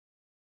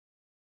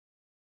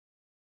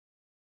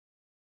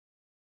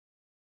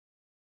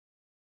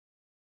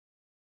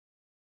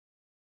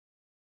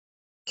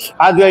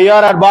As we are here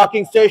at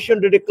Barking Station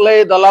to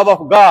declare the love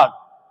of God,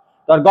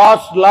 that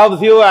God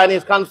loves you and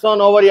is concerned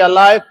over your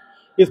life,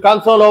 is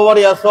concerned over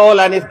your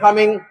soul, and is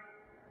coming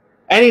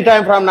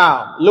anytime from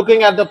now.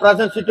 Looking at the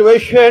present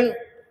situation,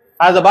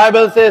 as the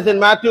Bible says in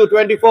Matthew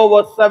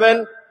 24 verse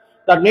 7,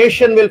 that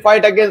nation will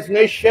fight against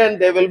nation,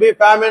 there will be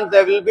famines,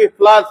 there will be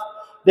floods,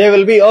 there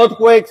will be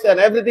earthquakes, and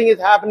everything is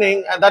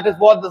happening, and that is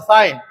what the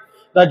sign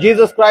that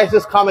Jesus Christ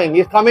is coming.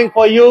 He's coming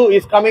for you,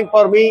 He's coming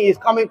for me, He's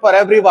coming for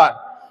everyone.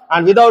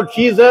 And without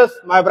Jesus,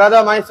 my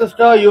brother, my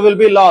sister, you will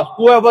be lost.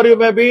 Whoever you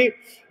may be,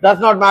 does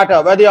not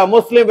matter. Whether you are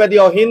Muslim, whether you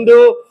are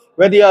Hindu,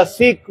 whether you are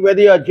Sikh, whether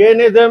you are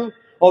Jainism,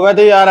 or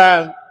whether you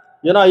are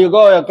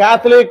a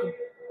Catholic,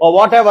 or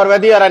whatever,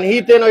 whether you are an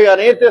heathen or you are an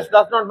atheist,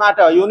 does not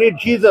matter. You need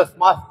Jesus.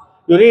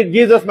 You need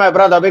Jesus, my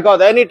brother, because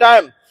any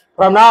time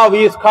from now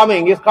He is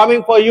coming. He is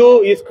coming for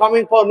you, He is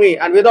coming for me.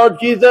 And without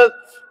Jesus,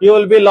 you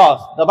will be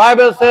lost. The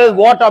Bible says,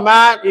 what a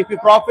man, if he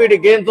profit, he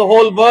gains the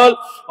whole world,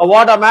 or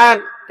what a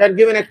man can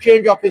give in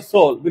exchange of his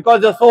soul.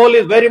 Because the soul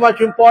is very much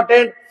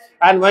important,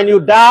 and when you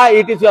die,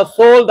 it is your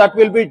soul that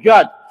will be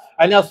judged.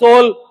 And your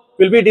soul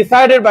will be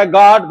decided by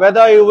God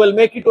whether you will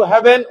make it to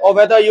heaven or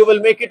whether you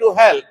will make it to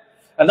hell.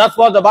 And that's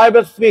what the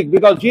Bible speaks.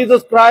 Because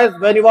Jesus Christ,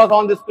 when He was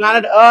on this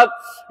planet earth,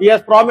 He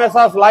has promised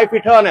us life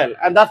eternal.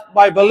 And that's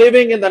by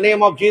believing in the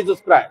name of Jesus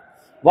Christ.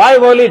 Why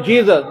only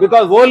Jesus?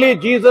 Because only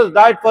Jesus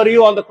died for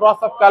you on the cross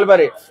of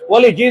Calvary.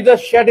 Only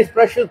Jesus shed His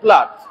precious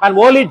blood. And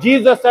only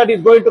Jesus said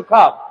He's going to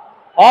come.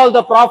 All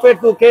the prophets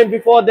who came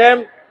before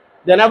them,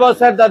 they never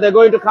said that they're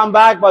going to come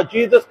back. But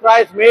Jesus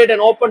Christ made an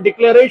open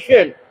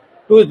declaration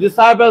to His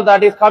disciples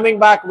that He's coming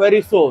back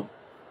very soon.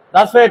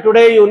 That's why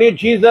today you need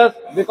Jesus,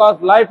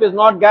 because life is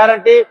not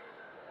guaranteed.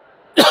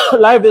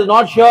 Life is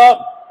not sure.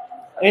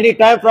 Any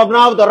time from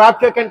now, the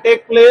rapture can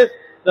take place.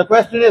 The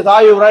question is,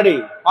 are you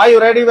ready? Are you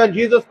ready when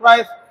Jesus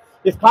Christ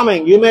is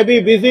coming? You may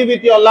be busy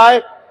with your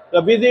life.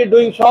 You're busy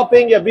doing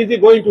shopping. You're busy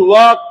going to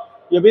work.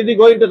 You're busy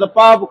going to the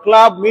pub,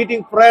 club,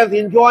 meeting friends,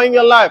 enjoying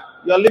your life.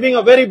 You're living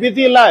a very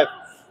busy life.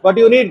 But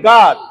you need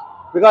God.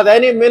 Because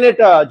any minute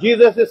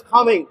Jesus is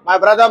coming. My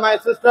brother, my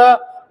sister,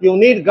 you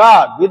need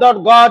God.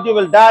 Without God, you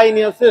will die in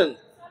your sins.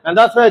 And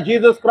that's why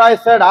Jesus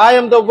Christ said, I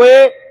am the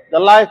way, the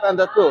life, and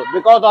the truth.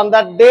 Because on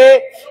that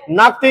day,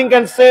 nothing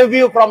can save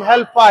you from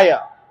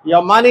hellfire.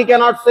 Your money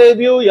cannot save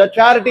you. Your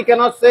charity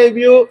cannot save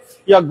you.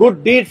 Your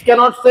good deeds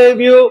cannot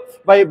save you.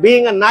 By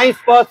being a nice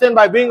person,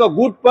 by being a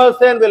good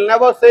person, will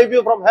never save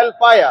you from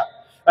hellfire.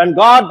 And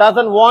God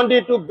doesn't want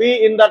you to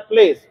be in that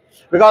place.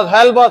 Because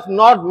hell was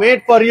not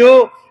made for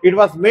you. It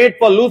was made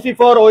for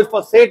Lucifer, or is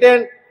for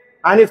Satan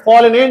and his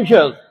fallen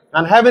angels.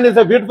 And heaven is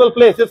a beautiful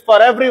place. It's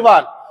for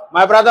everyone.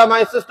 My brother,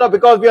 my sister,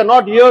 because we are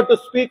not here to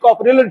speak of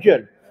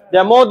religion.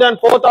 There are more than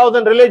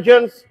 4,000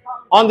 religions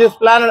on this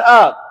planet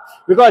earth.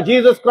 Because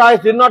Jesus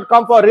Christ did not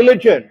come for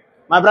religion.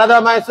 My brother,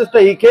 my sister,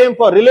 He came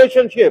for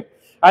relationship.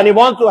 And He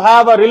wants to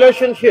have a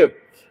relationship.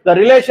 The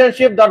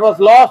relationship that was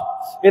lost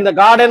in the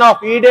Garden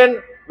of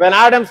Eden when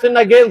Adam sinned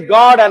against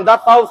God, and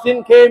that's how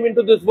sin came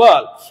into this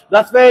world.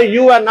 That's why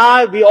you and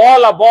I, we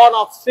all are born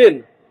of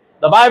sin.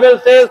 The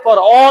Bible says, for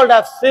all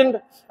have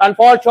sinned and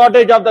fall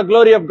shortage of the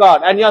glory of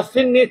God. And your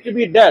sin needs to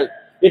be dealt.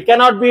 It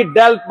cannot be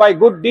dealt by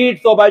good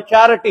deeds or by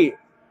charity.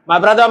 My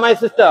brother, my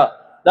sister,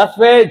 that's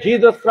why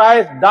Jesus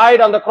Christ died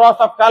on the cross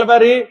of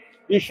Calvary.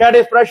 He shed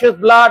His precious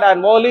blood,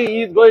 and only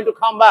He is going to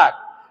come back.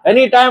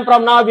 Any time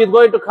from now, He is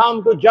going to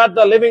come to judge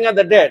the living and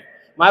the dead.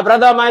 My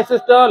brother, my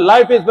sister,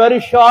 life is very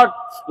short.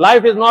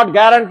 Life is not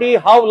guaranteed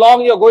how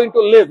long you're going to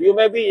live. You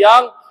may be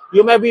young,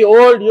 you may be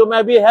old, you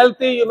may be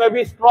healthy, you may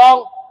be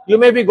strong, you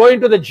may be going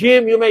to the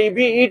gym, you may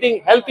be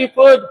eating healthy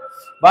food,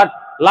 but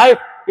life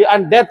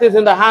and death is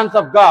in the hands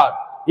of God.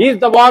 He is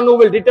the one who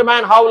will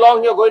determine how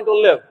long you're going to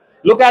live.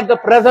 Look at the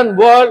present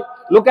world.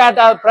 Look at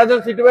our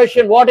present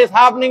situation. What is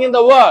happening in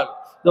the world?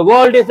 The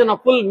world is in a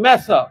full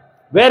mess.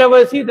 Wherever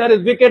you see, there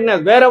is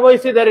wickedness. Wherever you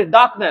see, there is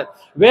darkness.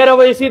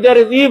 Wherever you see, there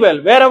is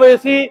evil. Wherever you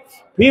see,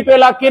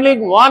 people are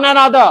killing one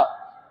another.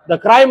 The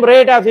crime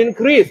rate has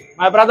increased.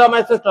 My brother,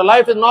 my sister,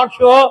 life is not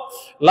sure.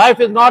 Life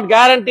is not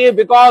guaranteed,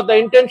 because the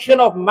intention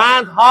of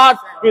man's heart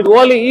is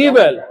only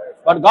evil.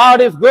 But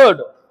God is good.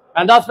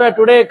 And that's why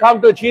today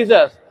come to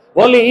Jesus.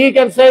 Only He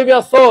can save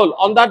your soul.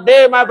 On that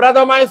day, my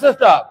brother, my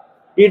sister,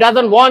 He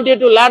doesn't want you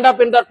to land up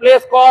in that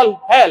place called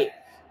hell.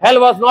 Hell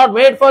was not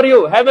made for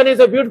you. Heaven is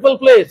a beautiful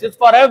place. It's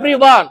for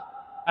everyone.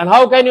 And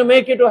how can you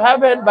make it to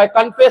heaven? By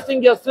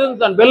confessing your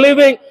sins and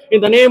believing in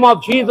the name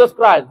of Jesus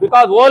Christ.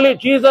 Because only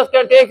Jesus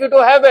can take you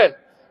to heaven.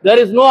 There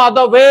is no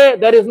other way.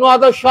 There is no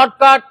other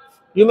shortcut.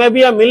 You may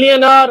be a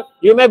millionaire.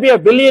 You may be a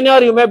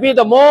billionaire. You may be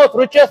the most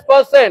richest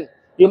person.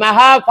 You may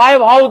have 5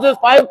 houses,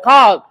 5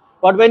 cars.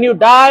 But when you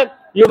die,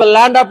 you will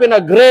land up in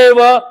a grave.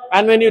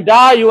 And when you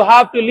die, you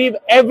have to leave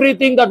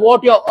everything that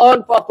what you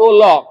earned for so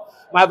long.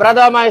 My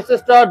brother, my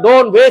sister,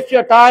 don't waste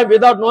your time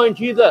without knowing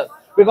Jesus.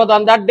 Because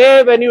on that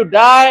day when you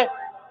die,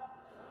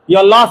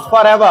 you're lost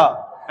forever.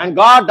 And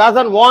God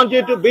doesn't want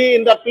you to be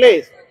in that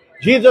place.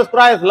 Jesus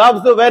Christ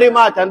loves you very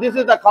much. And this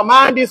is the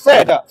command He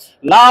said.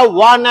 Love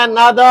one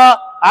another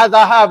as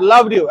I have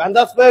loved you. And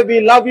that's why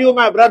we love you,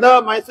 my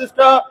brother, my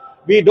sister.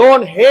 We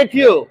don't hate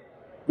you.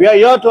 We are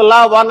here to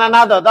love one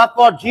another. That's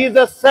what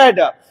Jesus said.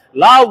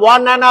 Love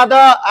one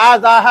another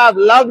as I have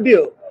loved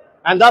you.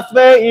 And that's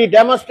why he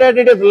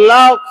demonstrated his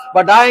love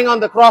by dying on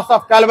the cross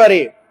of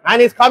Calvary.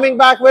 And he's coming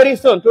back very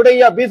soon. Today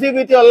you are busy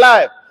with your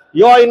life.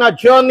 You are in a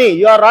journey.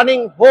 You are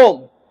running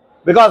home.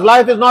 Because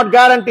life is not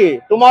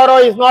guaranteed. Tomorrow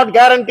is not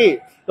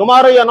guaranteed.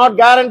 Tomorrow you are not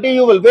guaranteed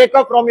you will wake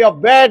up from your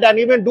bed and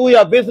even do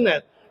your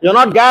business. You are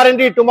not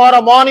guaranteed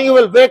tomorrow morning you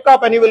will wake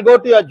up and you will go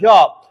to your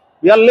job.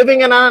 We are living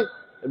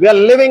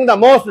the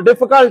most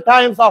difficult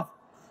times of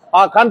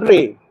our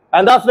country.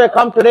 And that's why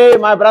come today,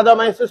 my brother,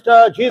 my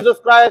sister. Jesus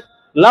Christ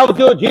loves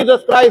you.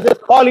 Jesus Christ is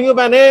calling you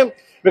by name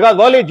because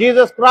only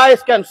Jesus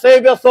Christ can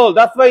save your soul.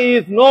 That's why he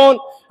is known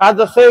as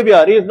the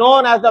Savior. He is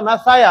known as the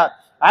Messiah.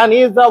 And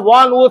he is the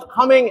one who is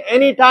coming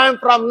any time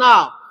from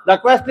now. The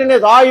question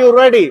is, are you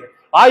ready?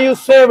 Are you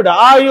saved?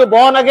 Are you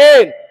born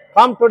again?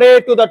 Come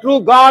today to the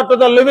true God, to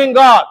the living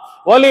God.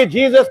 Only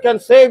Jesus can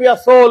save your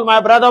soul, my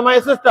brother,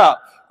 my sister.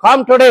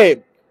 Come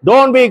today.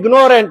 Don't be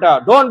ignorant.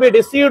 Don't be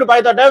deceived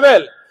by the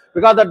devil.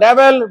 Because the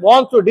devil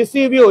wants to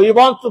deceive you. He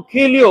wants to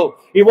kill you.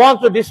 He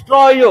wants to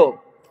destroy you.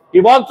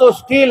 He wants to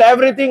steal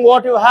everything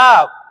what you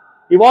have.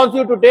 He wants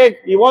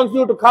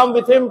you to come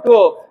with him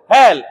to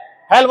hell.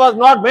 Hell was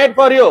not made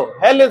for you.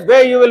 Hell is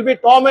where you will be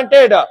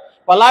tormented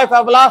for life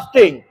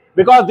everlasting.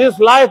 Because this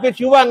life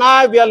which you and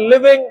I, we are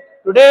living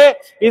today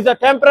is a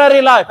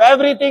temporary life.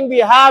 Everything we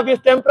have is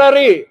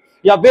temporary.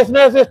 Your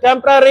business is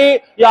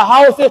temporary. Your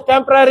house is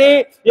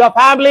temporary. Your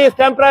family is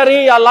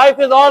temporary. Your life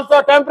is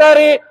also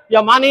temporary.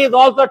 Your money is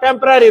also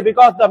temporary.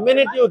 Because the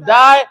minute you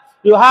die,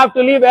 you have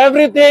to leave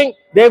everything.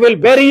 They will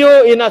bury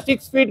you in a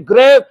 6-feet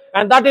grave.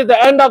 And that is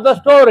the end of the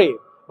story.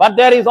 But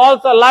there is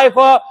also life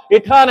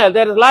eternal.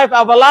 There is life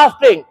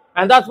everlasting.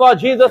 And that's what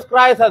Jesus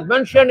Christ has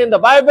mentioned in the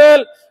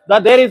Bible,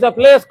 that there is a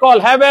place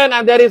called heaven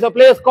and there is a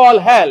place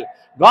called hell.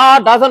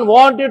 God doesn't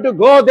want you to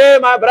go there,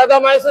 my brother,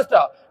 my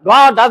sister.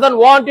 God doesn't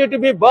want you to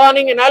be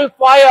burning in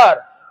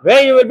hellfire,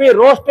 where you will be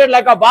roasted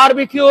like a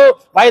barbecue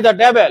by the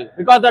devil.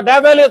 Because the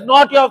devil is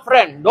not your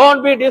friend.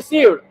 Don't be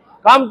deceived.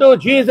 Come to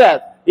Jesus.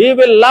 He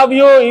will love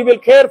you. He will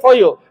care for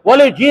you.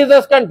 Only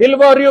Jesus can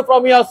deliver you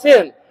from your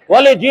sin.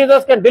 Only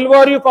Jesus can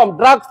deliver you from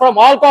drugs, from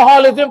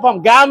alcoholism,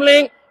 from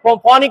gambling, from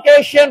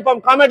fornication,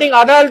 from committing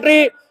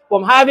adultery,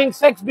 from having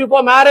sex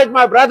before marriage,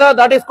 my brother.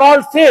 That is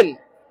called sin.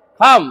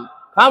 Come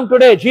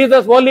today.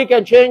 Jesus only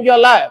can change your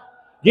life.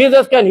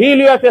 Jesus can heal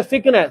you of your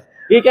sickness.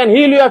 He can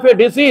heal you of your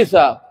disease.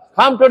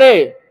 Come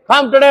today.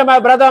 Come today, my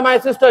brother, my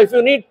sister. If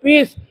you need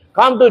peace,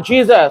 come to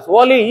Jesus.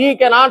 Only he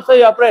can answer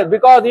your prayers,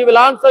 because he will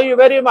answer you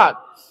very much.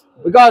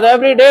 Because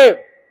every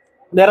day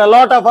there are a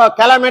lot of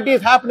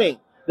calamities happening.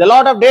 There are a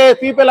lot of days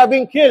people are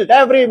being killed.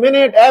 Every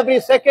minute, every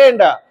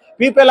second,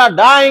 people are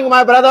dying,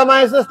 my brother,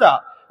 my sister.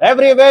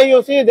 Everywhere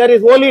you see, there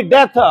is only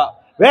death.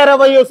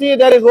 Wherever you see,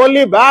 there is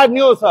only bad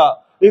news.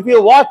 If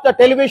you watch the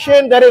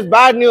television, there is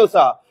bad news.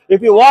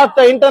 If you watch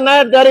the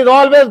internet, there is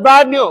always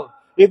bad news.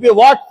 If you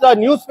watch the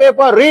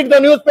newspaper, read the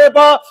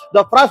newspaper,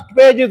 the first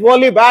page is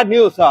only bad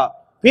news.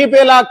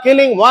 People are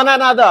killing one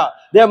another.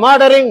 They are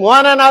murdering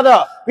one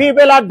another.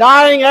 People are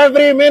dying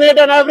every minute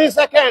and every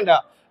second.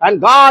 And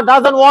God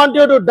doesn't want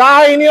you to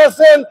die in your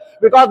sin,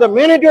 because the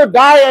minute you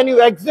die and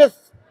you exist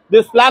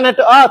this planet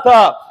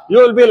Earth, you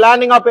will be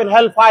landing up in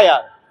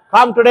hellfire.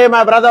 Come today,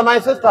 my brother, my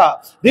sister.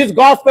 This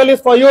gospel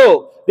is for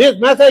you. This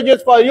message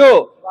is for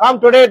you. Come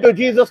today to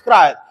Jesus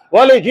Christ.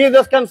 Only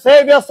Jesus can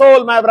save your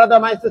soul, my brother,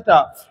 my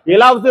sister. He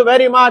loves you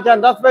very much,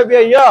 and that's why we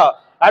are here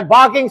at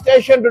Barking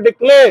Station to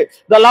declare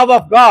the love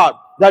of God,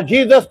 that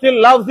Jesus still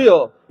loves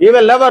you. He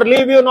will never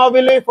leave you, nor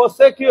will he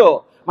forsake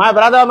you. My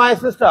brother, my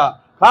sister,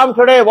 come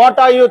today. What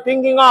are you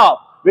thinking of?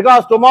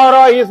 Because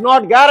tomorrow is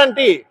not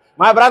guaranteed.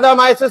 My brother,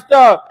 my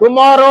sister,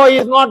 tomorrow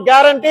is not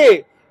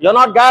guaranteed. You're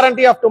not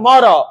guaranteed of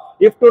tomorrow.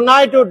 If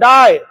tonight you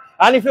die,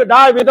 and if you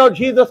die without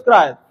Jesus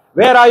Christ,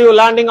 where are you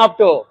landing up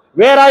to?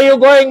 Where are you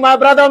going, my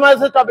brother, my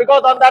sister?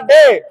 Because on that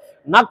day,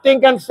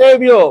 nothing can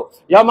save you.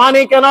 Your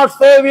money cannot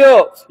save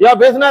you. Your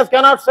business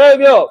cannot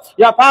save you.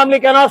 Your family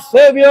cannot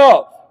save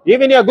you.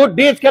 Even your good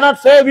deeds cannot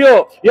save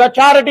you. Your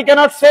charity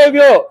cannot save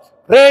you.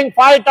 Praying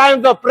 5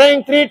 times or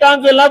praying 3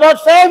 times will never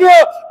save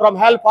you from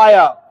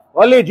hellfire.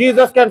 Only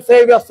Jesus can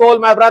save your soul,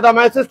 my brother,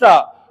 my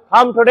sister.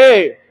 Come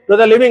today to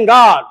the living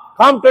God.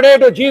 Come today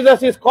to Jesus.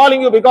 He is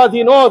calling you because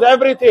he knows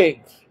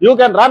everything. You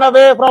can run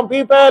away from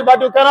people, but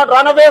you cannot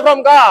run away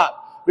from God.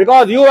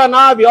 Because you and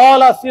I, we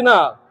all are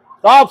sinners.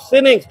 Stop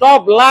sinning.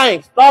 Stop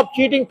lying. Stop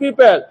cheating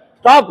people.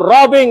 Stop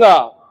robbing.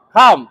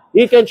 Come.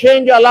 He can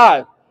change your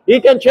life.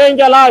 He can change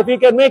your life. He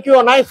can make you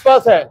a nice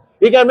person.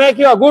 He can make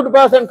you a good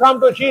person.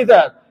 Come to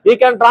Jesus. He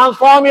can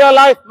transform your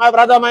life, my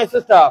brother, my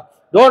sister.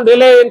 Don't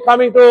delay in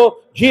coming to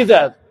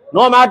Jesus.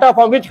 No matter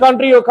from which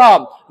country you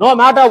come. No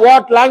matter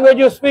what language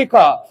you speak.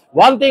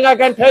 One thing I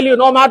can tell you,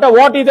 no matter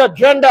what is your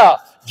gender,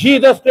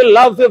 Jesus still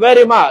loves you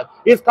very much.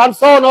 He's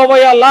concerned over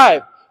your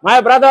life. My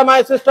brother,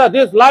 my sister,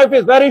 this life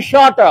is very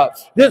short.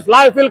 This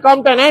life will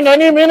come to an end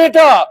any minute.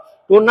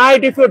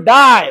 Tonight, if you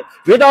die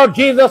without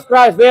Jesus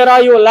Christ, where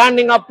are you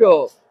landing up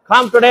to?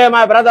 Come today,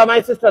 my brother,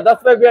 my sister.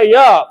 That's why we are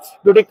here,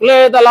 to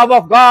declare the love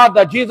of God,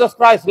 that Jesus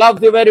Christ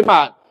loves you very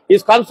much.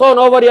 He's concerned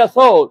over your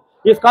soul.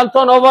 He's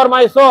concerned over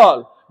my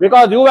soul.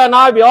 Because you and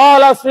I, we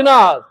all are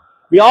sinners.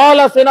 We all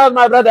are sinners,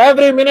 my brother.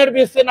 Every minute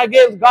we sin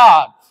against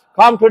God.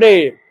 Come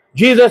today.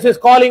 Jesus is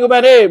calling you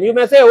by name. You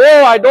may say,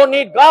 oh, I don't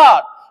need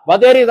God.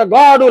 But there is a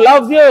God who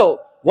loves you.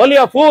 Only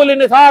a fool in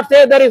his heart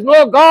says there is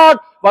no God.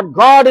 But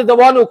God is the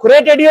one who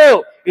created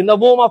you in the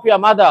womb of your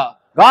mother.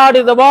 God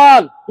is the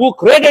one who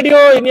created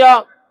you in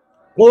your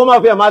womb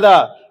of your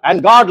mother.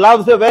 And God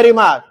loves you very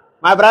much.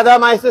 My brother,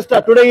 my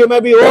sister, today you may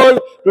be old.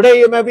 Today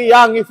you may be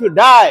young. If you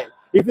die,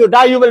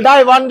 you will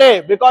die one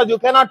day, because you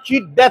cannot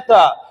cheat death.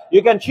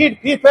 You can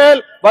cheat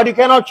people, but you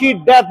cannot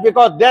cheat death,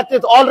 because death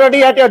is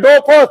already at your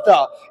doorpost.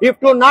 If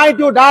tonight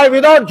you die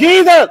without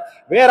Jesus,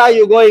 where are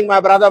you going, my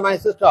brother, my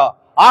sister?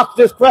 Ask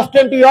this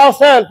question to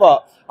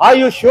yourself. Are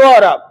you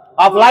sure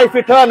of life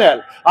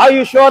eternal? Are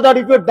you sure that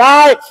if you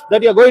die,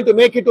 that you're going to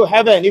make it to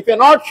heaven? If you're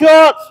not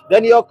sure,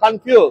 then you're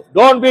confused.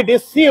 Don't be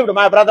deceived,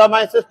 my brother,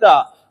 my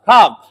sister.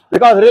 Come,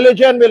 because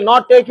religion will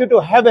not take you to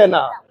heaven.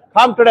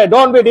 Come today.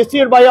 Don't be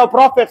deceived by your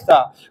prophets.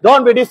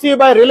 Don't be deceived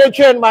by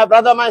religion, my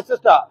brother, my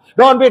sister.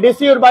 Don't be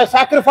deceived by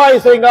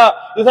sacrificing.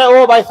 You say,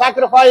 oh, by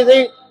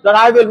sacrificing, that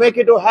I will make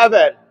it to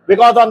heaven.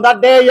 Because on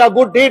that day, your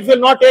good deeds will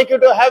not take you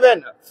to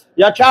heaven.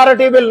 Your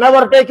charity will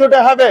never take you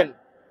to heaven.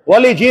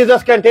 Only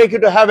Jesus can take you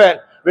to heaven,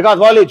 because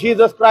only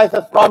Jesus Christ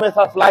has promised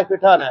us life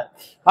eternal.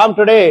 Come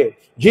today.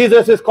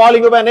 Jesus is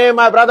calling you by name,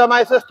 my brother,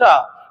 my sister.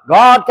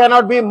 God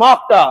cannot be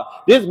mocked.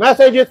 This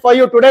message is for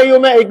you. Today you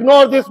may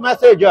ignore this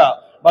message,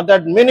 but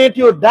that minute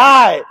you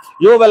die,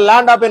 you will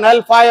land up in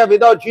hellfire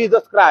without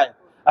Jesus Christ.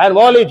 And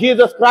only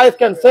Jesus Christ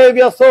can save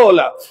your soul.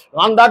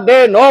 On that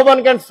day, no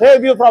one can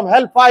save you from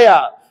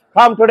hellfire.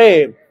 Come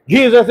today.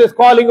 Jesus is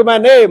calling you by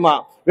name,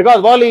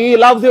 because only He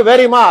loves you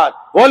very much.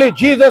 Only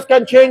Jesus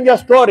can change your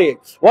story.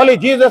 Only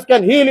Jesus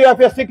can heal you of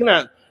your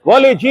sickness.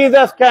 Only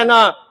Jesus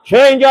can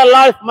change your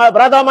life, my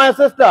brother, my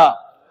sister.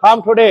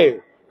 Come today.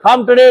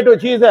 Come today to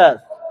Jesus.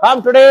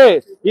 Come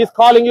today. He's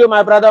calling you,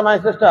 my brother, my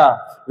sister.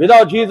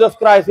 Without Jesus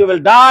Christ, you will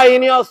die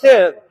in your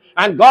sin.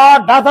 And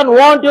God doesn't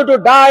want you to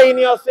die in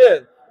your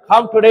sin.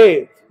 Come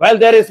today. Well,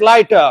 there is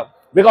light.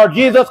 Because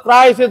Jesus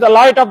Christ is the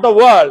light of the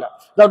world.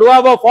 That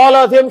whoever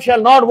follows Him shall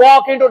not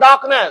walk into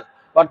darkness,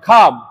 but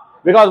come.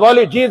 Because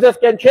only Jesus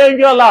can change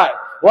your life.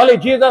 Only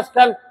Jesus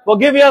can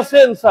forgive your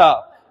sins.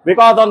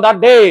 Because on that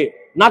day,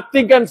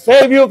 nothing can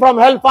save you from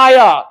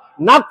hellfire.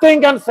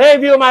 Nothing can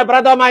save you, my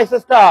brother, my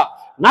sister.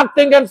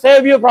 Nothing can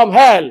save you from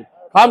hell.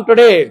 Come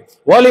today.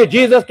 Only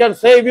Jesus can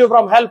save you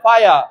from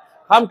hellfire.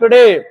 Come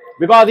today,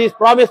 because He's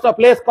promised a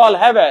place called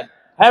heaven.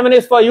 Heaven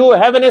is for you.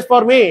 Heaven is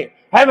for me.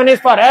 Heaven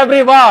is for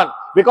everyone.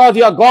 Because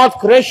you are God's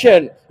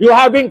creation. You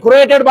have been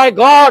created by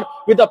God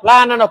with a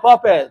plan and a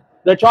purpose.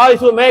 The choice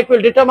you make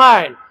will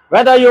determine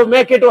whether you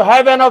make it to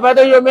heaven or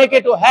whether you make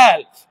it to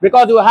hell.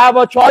 Because you have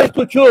a choice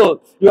to choose.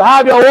 You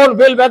have your own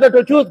will, whether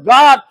to choose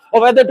God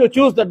or whether to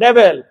choose the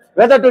devil.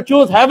 Whether to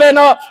choose heaven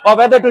or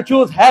whether to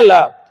choose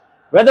hell.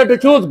 Whether to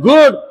choose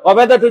good or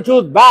whether to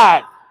choose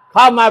bad.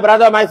 Come, my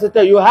brother, my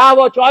sister, you have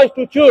a choice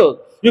to choose.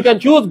 You can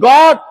choose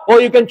God or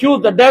you can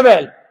choose the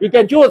devil. You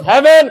can choose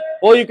heaven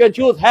or you can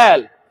choose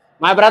hell.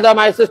 My brother,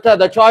 my sister,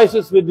 the choice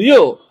is with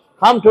you.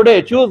 Come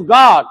today, choose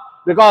God,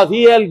 because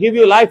He will give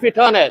you life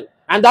eternal.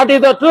 And that is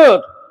the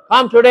truth.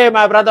 Come today,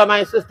 my brother,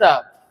 my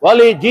sister.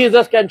 Only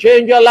Jesus can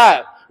change your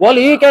life.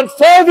 Only He can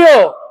save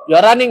you. You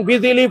are running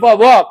busily for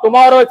work.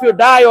 Tomorrow if you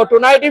die, or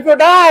tonight if you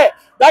die,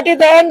 that is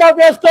the end of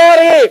your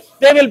story.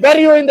 They will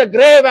bury you in the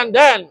grave, and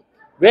then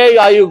where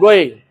are you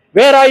going?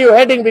 Where are you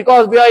heading?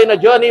 Because we are in a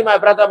journey, my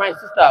brother, my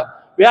sister.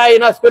 We are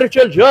in a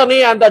spiritual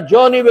journey, and that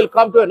journey will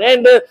come to an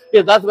end.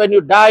 That's when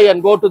you die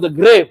and go to the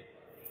grave.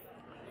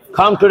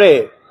 Come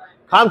today.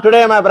 Come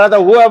today, my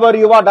brother. Whoever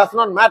you are does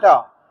not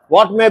matter.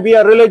 What may be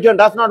a religion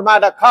does not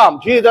matter.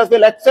 Come. Jesus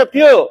will accept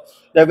you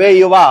the way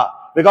you are.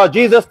 Because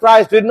Jesus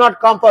Christ did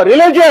not come for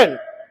religion.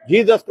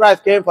 Jesus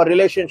Christ came for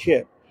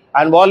relationship.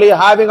 And only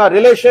having a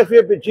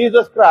relationship with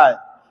Jesus Christ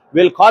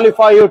will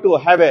qualify you to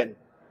heaven.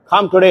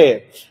 Come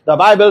today. The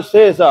Bible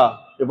says,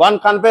 if one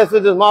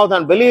confesses his mouth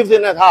and believes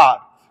in his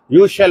heart,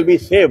 you shall be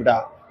saved.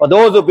 For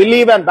those who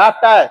believe and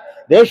baptize,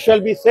 they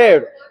shall be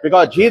saved.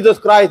 Because Jesus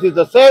Christ is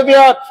the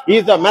Savior, He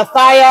is the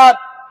Messiah,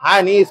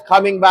 and He is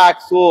coming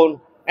back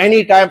soon,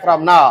 any time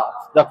from now.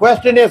 The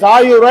question is,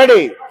 are you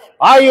ready?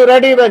 Are you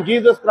ready when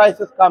Jesus Christ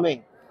is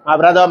coming? My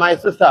brother, my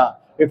sister,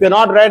 if you're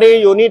not ready,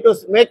 you need to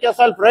make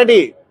yourself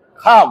ready.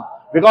 Come,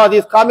 because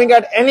He's coming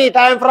at any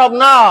time from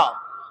now.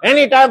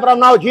 Any time from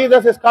now,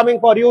 Jesus is coming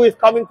for you, He's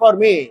coming for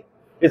me.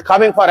 He's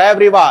coming for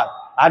everyone.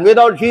 And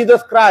without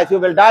Jesus Christ, you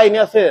will die in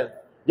your sin.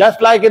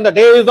 Just like in the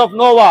days of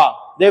Noah,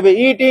 they were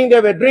eating, they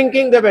were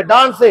drinking, they were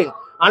dancing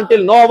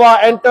until Noah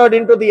entered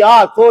into the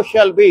ark. So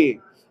shall be.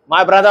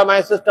 My brother,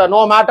 my sister,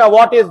 no matter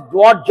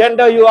what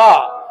gender you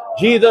are,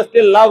 Jesus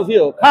still loves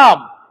you.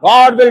 Come,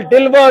 God will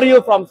deliver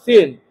you from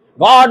sin.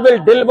 God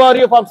will deliver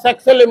you from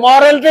sexual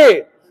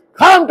immorality.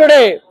 Come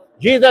today.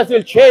 Jesus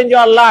will change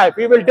your life.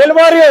 He will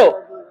deliver you,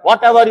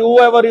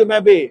 whoever you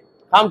may be.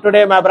 Come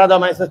today, my brother,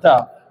 my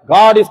sister.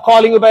 God is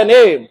calling you by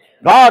name.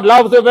 God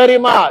loves you very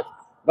much.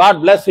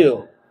 God bless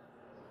you.